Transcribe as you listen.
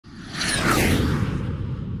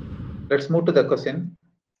let's move to the question.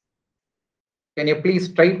 Can you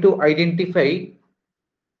please try to identify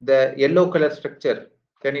the yellow color structure?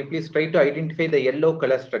 Can you please try to identify the yellow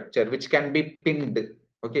color structure which can be pinned?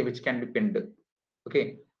 Okay, which can be pinned.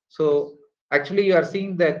 Okay, so actually you are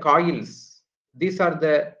seeing the coils. These are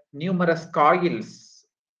the numerous coils.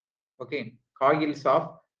 Okay, coils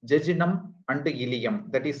of jejunum and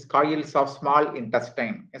ileum, that is coils of small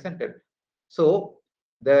intestine, isn't it? So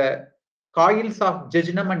the coils of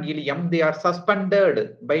jejunum and ileum, they are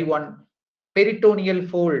suspended by one peritoneal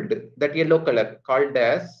fold, that yellow color, called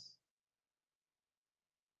as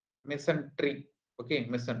mesentery. Okay,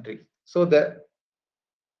 mesentery. So the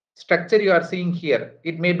structure you are seeing here,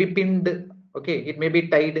 it may be pinned. Okay, it may be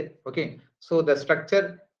tied. Okay, so the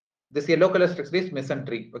structure, this yellow color structure is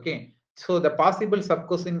mesentery. Okay, so the possible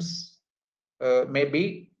subcosins may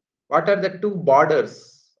be, what are the two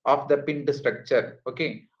borders of the pinned structure?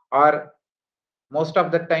 Okay, or most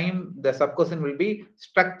of the time the subcosin will be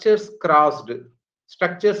structures crossed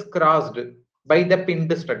by the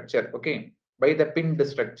pinned structure. Okay, by the pinned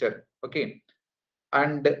structure. Okay,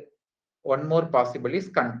 and one more possible is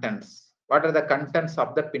contents. What are the contents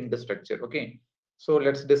of the pinned structure? Okay, so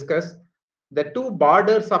let's discuss the two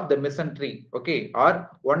borders of the mesentery. Okay, or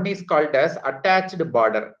one is called as attached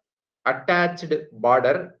border,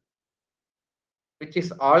 which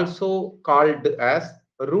is also called as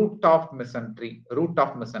root of mesentery,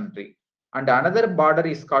 and another border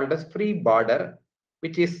is called as free border,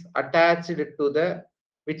 which is attached to the,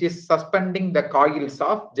 which is suspending the coils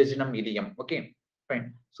of jejunum ileum. Okay,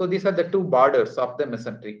 fine. So these are the two borders of the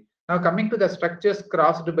mesentery. Now coming to the structures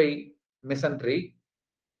crossed by mesentery.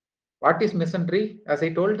 What is mesentery? As I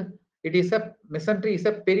told, mesentery is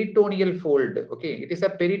a peritoneal fold. Okay, it is a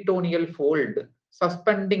peritoneal fold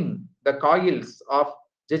suspending the coils of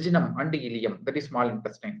jejunum and ileum, that is small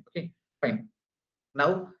intestine. Okay, fine.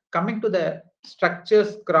 Now coming to the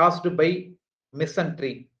structures crossed by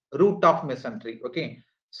mesentery, root of mesentery. Okay,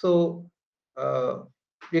 so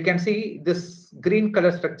you can see this green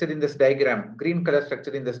color structure in this diagram. Green color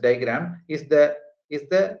structure in this diagram is the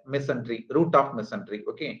mesentery, root of mesentery.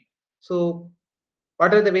 Okay, so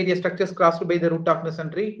what are the various structures crossed by the root of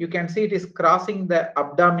mesentery? You can see it is crossing the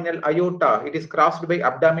abdominal aorta. It is crossed by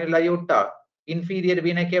abdominal aorta, inferior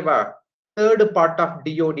vena cava, third part of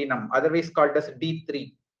duodenum, otherwise called as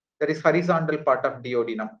D3. That is horizontal part of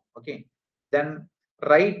duodenum. Okay. Then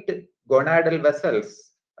right gonadal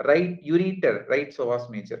vessels, right ureter, right psoas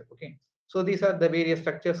major. Okay. So these are the various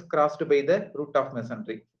structures crossed by the root of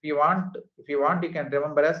mesentery. If you want, you can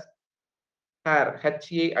remember as hair,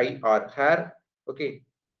 HAIR, hair. Okay,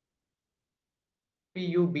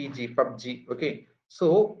 PUBG. Okay,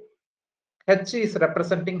 so H is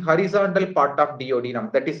representing horizontal part of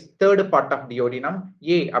duodenum, that is third part of duodenum.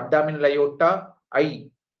 A, abdominal aorta. I,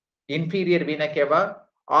 inferior vena cava.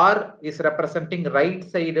 R is representing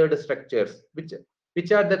right-sided structures.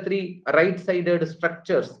 Which are the three right-sided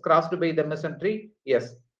structures crossed by the mesentery?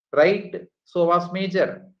 Yes, right psoas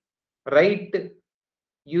major, right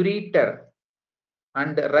ureter,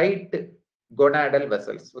 and right gonadal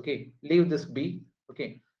vessels. Okay, leave this B.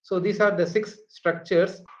 Okay, so these are the 6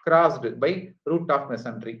 structures crossed by root of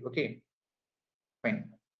mesentery. Okay, fine.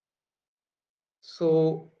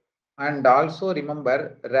 So, and also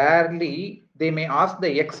remember, rarely they may ask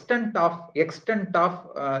the extent of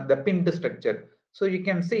the pinned structure. So you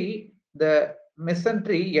can see the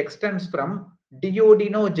mesentery extends from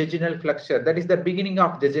duodenojejunal flexure, that is the beginning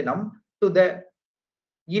of jejunum, to the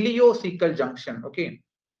ileocecal junction. Okay,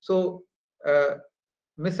 so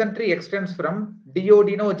mesentery extends from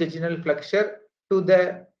duodenojejunal flexure to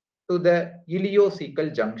the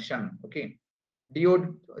ileocecal junction. Okay,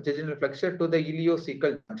 duodenojejunal flexure to the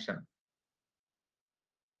ileocecal junction.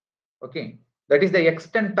 Okay, that is the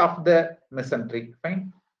extent of the mesentery.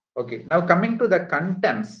 Fine. Okay, now coming to the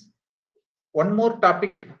contents. One more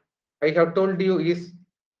topic I have told you is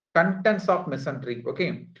contents of mesentery.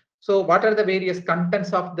 Okay, so what are the various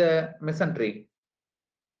contents of the mesentery?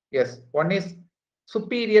 Yes, one is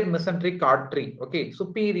superior mesenteric artery. Okay,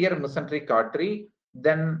 superior mesenteric artery.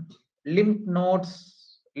 Then lymph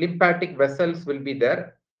nodes, lymphatic vessels will be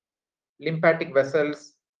there. Lymphatic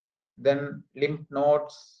vessels, then lymph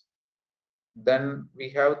nodes. Then we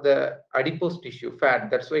have the adipose tissue,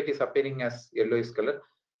 fat. That's why it is appearing as yellowish color.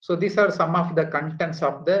 So these are some of the contents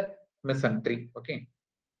of the mesentery. Okay,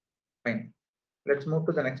 fine. Let's move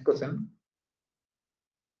to the next question.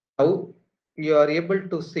 Now you are able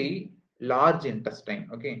to see large intestine.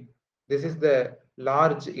 Okay, this is the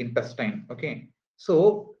large intestine. Okay,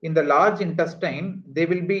 so in the large intestine they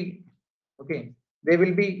will be, okay, they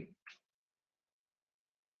will be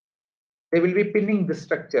they will be pinning this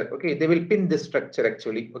structure. Okay, they will pin this structure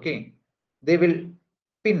actually. Okay, they will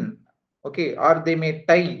pin. Okay, or they may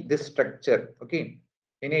tie this structure. Okay,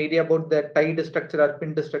 any idea about the tied structure or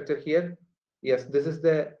pinned structure here? Yes, this is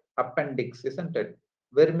the appendix, isn't it?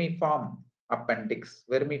 Vermiform appendix,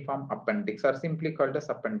 vermiform appendix, or simply called as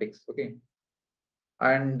appendix. Okay,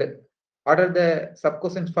 and what are the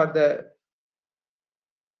subquestions for the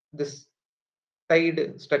this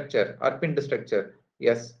tied structure or pinned structure?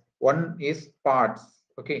 Yes, one is parts.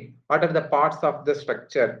 Okay, what are the parts of the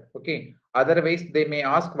structure? Okay, otherwise they may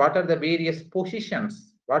ask what are the various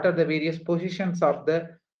positions, what are the various positions of the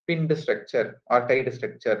pinned structure or tied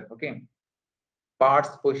structure. Okay, parts,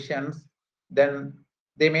 positions. Then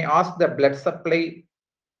they may ask the blood supply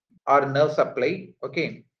or nerve supply.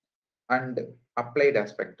 Okay, and applied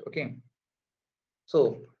aspect. Okay,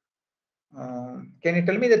 so can you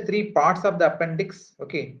tell me the three parts of the appendix?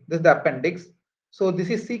 Okay, this is the appendix. So this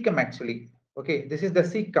is cecum actually. Okay, this is the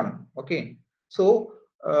cecum. Okay, so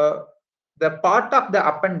the part of the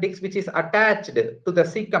appendix which is attached to the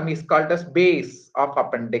cecum is called as base of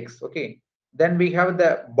appendix. Okay, then we have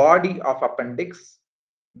the body of appendix.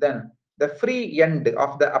 Then the free end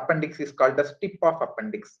of the appendix is called as tip of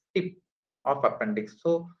appendix. Tip of appendix.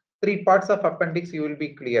 So three parts of appendix you will be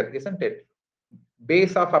clear, isn't it?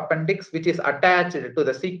 Base of appendix which is attached to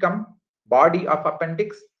the cecum, body of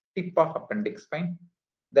appendix, tip of appendix. Fine.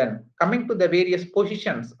 Then coming to the various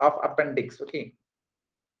positions of appendix. Okay,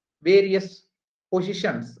 various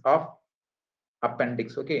positions of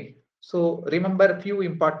appendix. Okay, so remember a few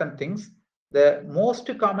important things. The most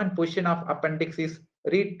common position of appendix is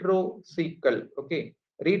retrocecal. Okay,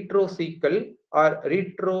 retrocecal or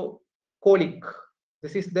retrocolic.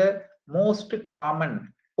 This is the most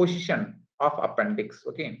common position of appendix.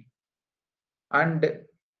 Okay, and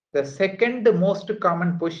the second most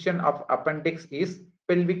common position of appendix is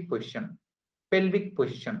pelvic position. Pelvic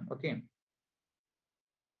position. Okay,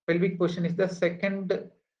 pelvic position is the second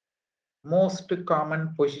most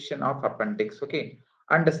common position of appendix. Okay,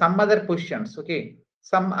 and some other positions. Okay,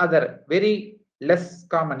 some other very less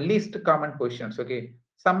common, least common positions. Okay,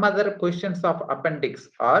 some other positions of appendix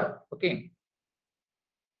are, okay,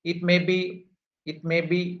 it may be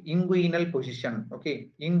inguinal position. Okay,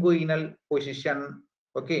 inguinal position.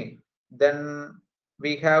 Okay, then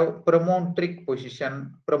we have promontoric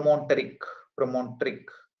position, promontoric.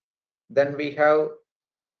 Then we have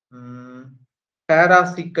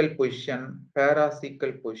paracecal position.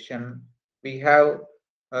 We have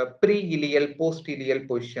pre-ileal, post-ileal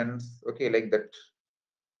positions. Okay, like that.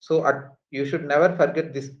 So you should never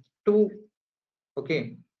forget these two.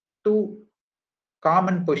 Okay, two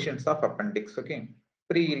common positions of appendix. Okay,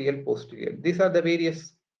 pre-ileal, post-ileal. These are the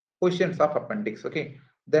various positions of appendix. Okay,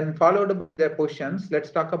 then followed by the positions,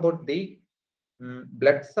 let's talk about the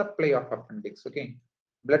blood supply of appendix. Okay,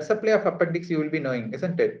 blood supply of appendix you will be knowing,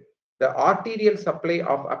 isn't it? The arterial supply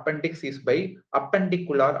of appendix is by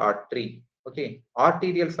appendicular artery. Okay,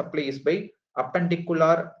 arterial supply is by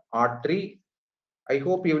appendicular artery. I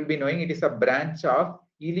hope you will be knowing it is a branch of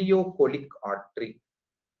ileocolic artery.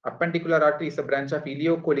 Appendicular artery is a branch of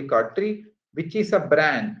ileocolic artery, which is a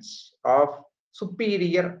branch of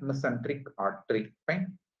superior mesenteric artery.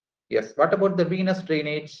 Fine. Yes. What about the venous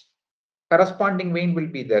drainage? Corresponding vein will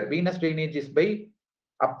be there. Venous drainage is by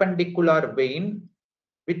appendicular vein,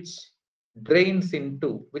 which drains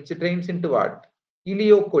into what?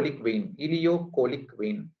 Ileocolic vein. Ileocolic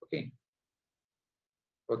vein. Okay.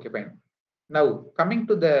 Okay, fine. Now coming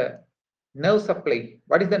to the nerve supply.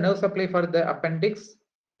 What is the nerve supply for the appendix?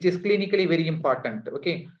 Which is clinically very important.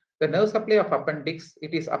 Okay, the nerve supply of appendix.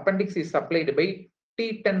 Appendix is supplied by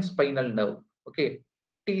T10 spinal nerve. Okay,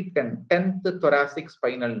 T10, 10th thoracic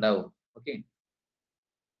spinal nerve. Okay,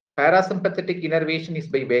 parasympathetic innervation is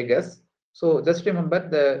by vagus. So just remember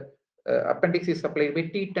the appendix is supplied by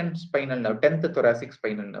T10 spinal nerve, 10th thoracic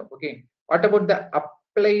spinal nerve. Okay, what about the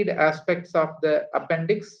applied aspects of the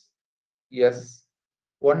appendix? Yes,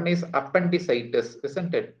 one is appendicitis,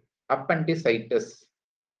 isn't it? Appendicitis.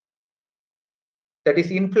 That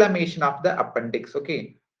is inflammation of the appendix.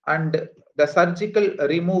 Okay, and the surgical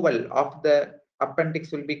removal of the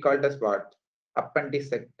appendix will be called as what?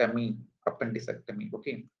 Appendicectomy. Appendicectomy.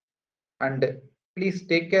 Okay, and please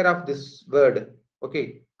take care of this word.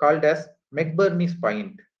 Okay, called as McBurney's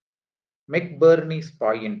point. McBurney's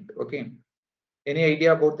point. Okay, any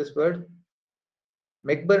idea about this word?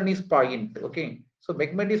 McBurney's point. Okay, so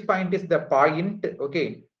McBurney's point is the point.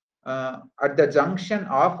 Okay, at the junction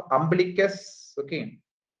of umbilicus. Okay,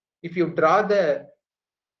 if you draw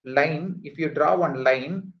one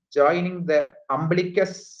line joining the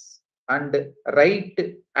umbilicus and right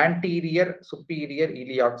anterior superior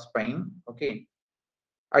iliac spine. Okay,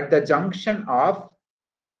 at the junction of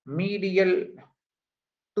medial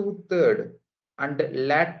 2/3 and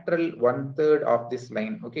lateral 1/3 of this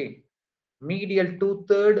line. Okay, medial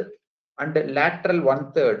 2/3 and lateral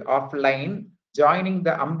 1/3 of line joining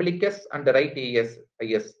the umbilicus and the right IS.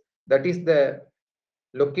 That is the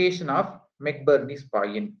location of McBurney's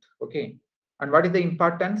point. Okay, and what is the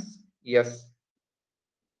importance? Yes,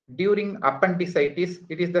 during appendicitis,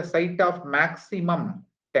 it is the site of maximum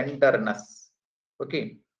tenderness. Okay,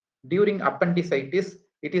 during appendicitis,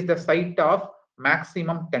 it is the site of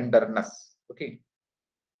maximum tenderness. Okay,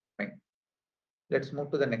 fine. Let's move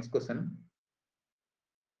to the next question.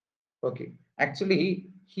 Okay, actually,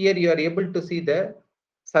 here you are able to see the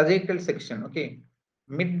sagittal section. Okay,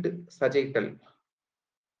 mid sagittal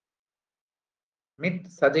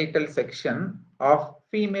section of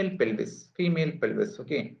female pelvis.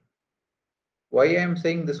 Okay, why I am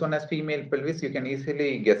saying this one as female pelvis, you can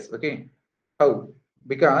easily guess. Okay, how?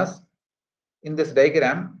 Because in this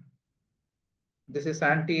diagram, this is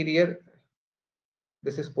anterior,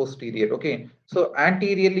 this is posterior. Okay, so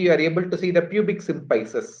anteriorly you are able to see the pubic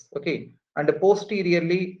symphysis. Okay, and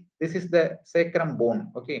posteriorly this is the sacrum bone.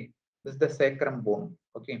 Okay, this is the sacrum bone.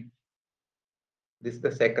 Okay, this is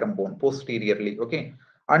the sacrum bone posteriorly. Okay,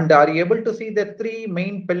 and are you able to see the three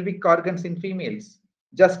main pelvic organs in females?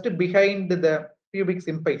 Just behind the pubic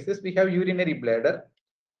symphysis, we have urinary bladder.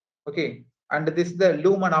 Okay, and this is the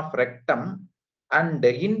lumen of rectum, and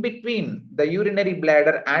in between the urinary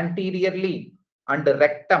bladder anteriorly and the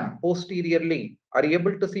rectum posteriorly, are you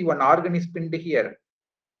able to see one organ is pinned here?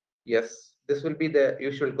 Yes, this will be the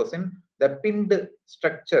usual question. The pinned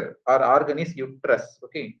structure or organ is uterus.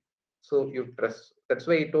 Okay, so uterus. That's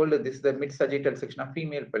why I told you this is the mid sagittal section of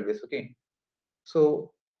female pelvis. Okay, so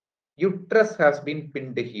uterus has been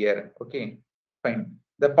pinned here. Okay, fine.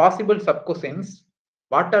 The possible subquestions: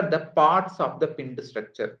 what are the parts of the pinned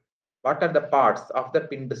structure? What are the parts of the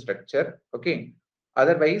pinned structure? Okay,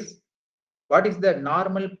 otherwise, what is the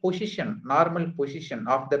normal position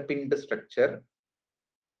of the pinned structure?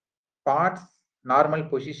 Parts, normal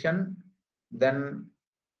position. Then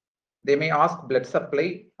they may ask blood supply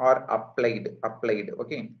or applied.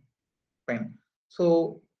 Okay, fine. So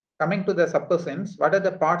coming to the subquestions, what are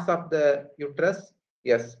the parts of the uterus?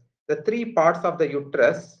 Yes, the three parts of the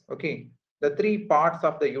uterus. Okay, the three parts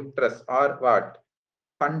of the uterus are what?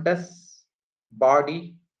 Fundus,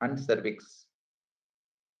 body, and cervix.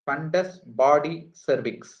 Fundus, body,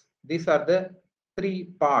 cervix. These are the three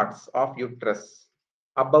parts of uterus,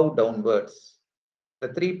 above downwards. The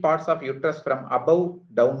three parts of uterus from above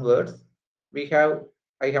downwards. We have,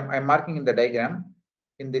 I'm marking in the diagram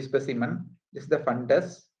in this specimen. This is the fundus,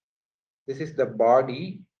 this is the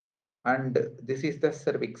body, and this is the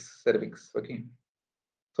cervix. Okay,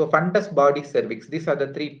 so fundus, body, cervix, these are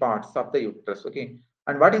the three parts of the uterus. Okay,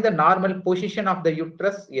 and what is the normal position of the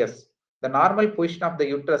uterus? Yes, the normal position of the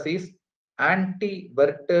uterus is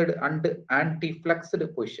anti-verted and anti-flexed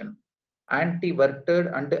position. Anti-verted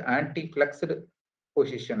and anti-flexed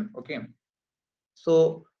position. Okay,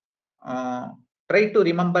 so try to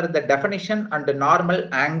remember the definition and the normal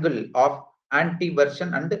angle of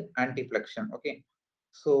antiversion and anti-flexion. Okay,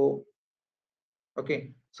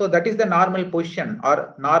 so that is the normal position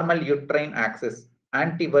or normal uterine axis,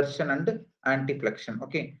 antiversion and anti-flexion.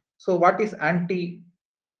 Okay, so what is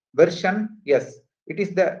antiversion? Yes, it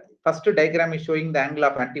is the first diagram is showing the angle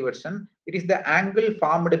of antiversion. It is the angle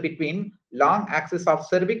formed between long axis of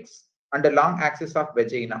cervix and the long axis of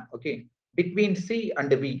vagina. Okay, between C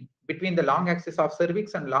and V, between the long axis of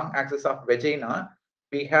cervix and long axis of vagina,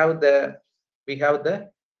 we have the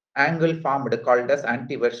angle formed called as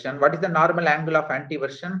antiversion. What is the normal angle of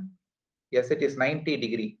antiversion? Yes, it is 90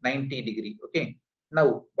 degree. Okay,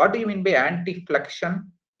 now what do you mean by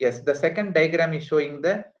anti-flexion? Yes, the second diagram is showing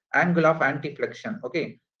the angle of anti-flexion.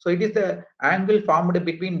 Okay, so it is the angle formed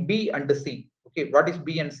between B and C. Okay, what is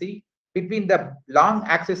B and C? Between the long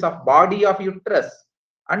axis of body of uterus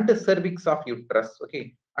and the cervix of uterus.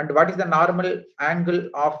 Okay, and what is the normal angle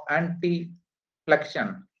of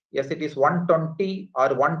anti-flexion? Yes, it is 120 or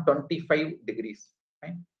 125 degrees.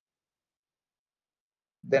 Right?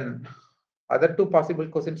 Then other two possible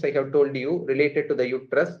questions I have told you related to the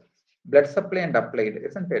uterus: blood supply and applied,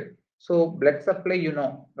 isn't it? So blood supply, you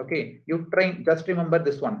know, okay, uterine, just remember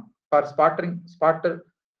this one for spotter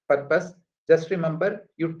purpose. Just remember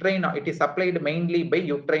uterine, it is supplied mainly by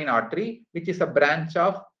uterine artery, which is a branch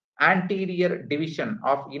of anterior division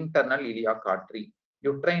of internal iliac artery.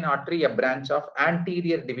 Uterine artery, a branch of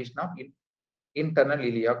anterior division of internal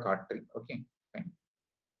iliac artery. Okay, fine.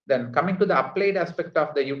 Then coming to the applied aspect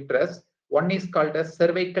of the uterus, one is called as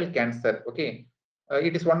cervical cancer. Okay,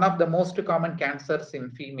 it is one of the most common cancers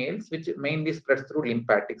in females, which mainly spreads through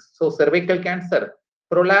lymphatics. So cervical cancer,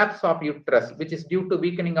 prolapse of uterus, which is due to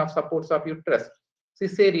weakening of supports of uterus,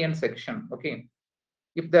 cesarean section. Okay,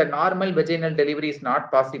 if the normal vaginal delivery is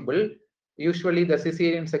not possible, usually the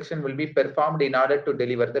cesarean section will be performed in order to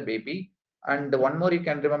deliver the baby. And one more you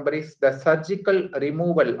can remember is the surgical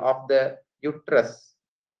removal of the uterus.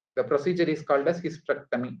 The procedure is called as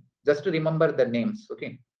hysterectomy. Just to remember the names.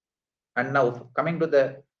 Okay. And now coming to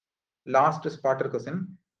the last spotter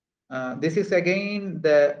question. This is again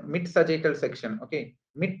the mid-sagittal section. Okay.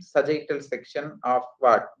 Mid-sagittal section of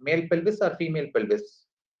what? Male pelvis or female pelvis?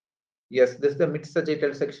 Yes, this is the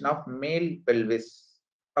mid-sagittal section of male pelvis.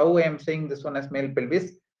 How I am saying this one as male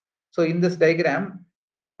pelvis? So in this diagram,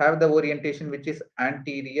 have the orientation which is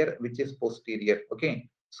anterior, which is posterior. Okay.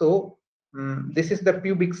 So this is the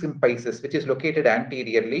pubic symphysis, which is located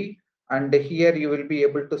anteriorly, and here you will be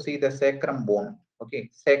able to see the sacrum bone. Okay,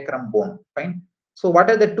 sacrum bone. Fine. So what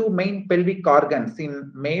are the two main pelvic organs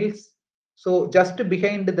in males? So just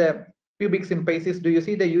behind the pubic symphysis, do you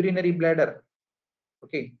see the urinary bladder?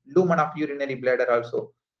 Okay, lumen of urinary bladder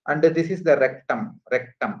also, and this is the rectum.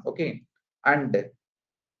 Okay, and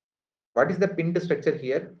what is the pinned structure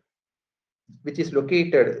here, which is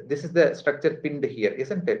located, this is the structure pinned here,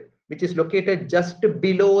 isn't it, which is located just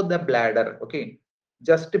below the bladder. Okay,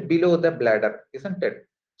 just below the bladder, isn't it?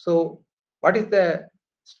 So what is the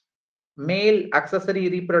male accessory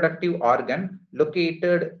reproductive organ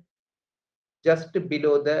located just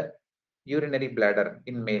below the urinary bladder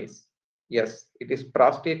in males? Yes, it is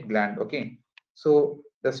prostate gland. Okay, so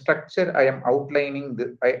the structure I am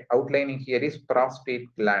outlining here is prostate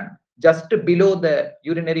gland. Just below the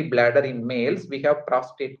urinary bladder in males, we have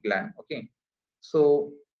prostate gland. Okay,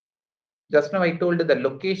 so just now I told the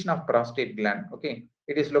location of prostate gland. Okay,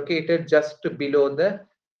 it is located just below the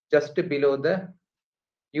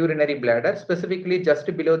urinary bladder, specifically just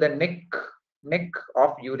below the neck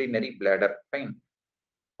of urinary bladder. Fine.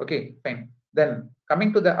 Okay, fine. Then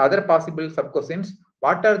coming to the other possible subquestions,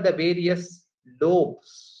 what are the various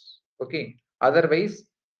lobes? Okay. Otherwise,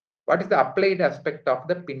 what is the applied aspect of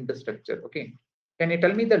the pinned structure? Okay. Can you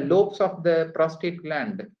tell me the lobes of the prostate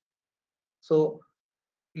gland? So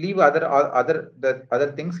leave the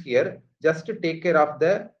other things here. Just to take care of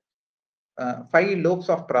the 5 lobes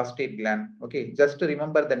of prostate gland. Okay. Just to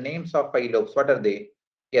remember the names of 5 lobes. What are they?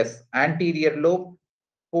 Yes, anterior lobe,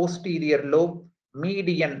 posterior lobe,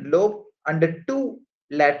 median lobe, and 2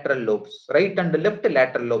 lateral lobes, right and left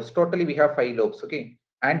lateral lobes. Totally we have 5 lobes. Okay,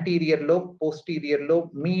 anterior lobe, posterior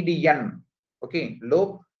lobe, median, okay,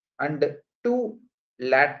 lobe, and 2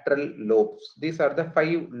 lateral lobes. These are the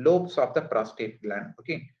 5 lobes of the prostate gland.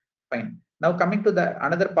 Okay, fine. Now coming to the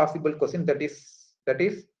another possible question, that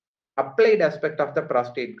is applied aspect of the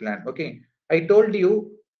prostate gland. Okay, I told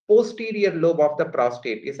you posterior lobe of the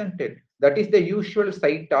prostate, isn't it? That is the usual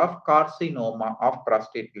site of carcinoma of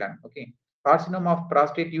prostate gland. Okay, carcinoma of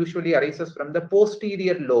prostate usually arises from the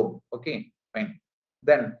posterior lobe. Okay, fine.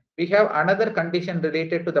 Then we have another condition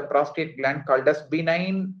related to the prostate gland called as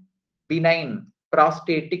benign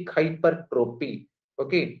prostatic hypertrophy.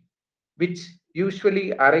 Okay, which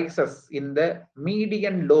usually arises in the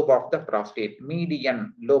median lobe of the prostate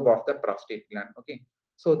gland. Okay,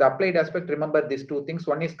 so the applied aspect, remember these two things.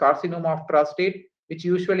 One is carcinoma of prostate, which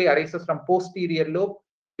usually arises from posterior lobe,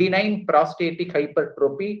 benign prostatic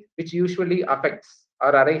hypertrophy, which usually affects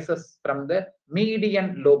or arises from the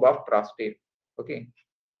median lobe of prostate. Okay,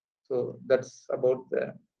 so that's about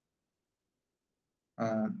the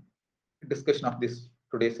discussion of this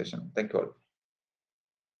today's session. Thank you all.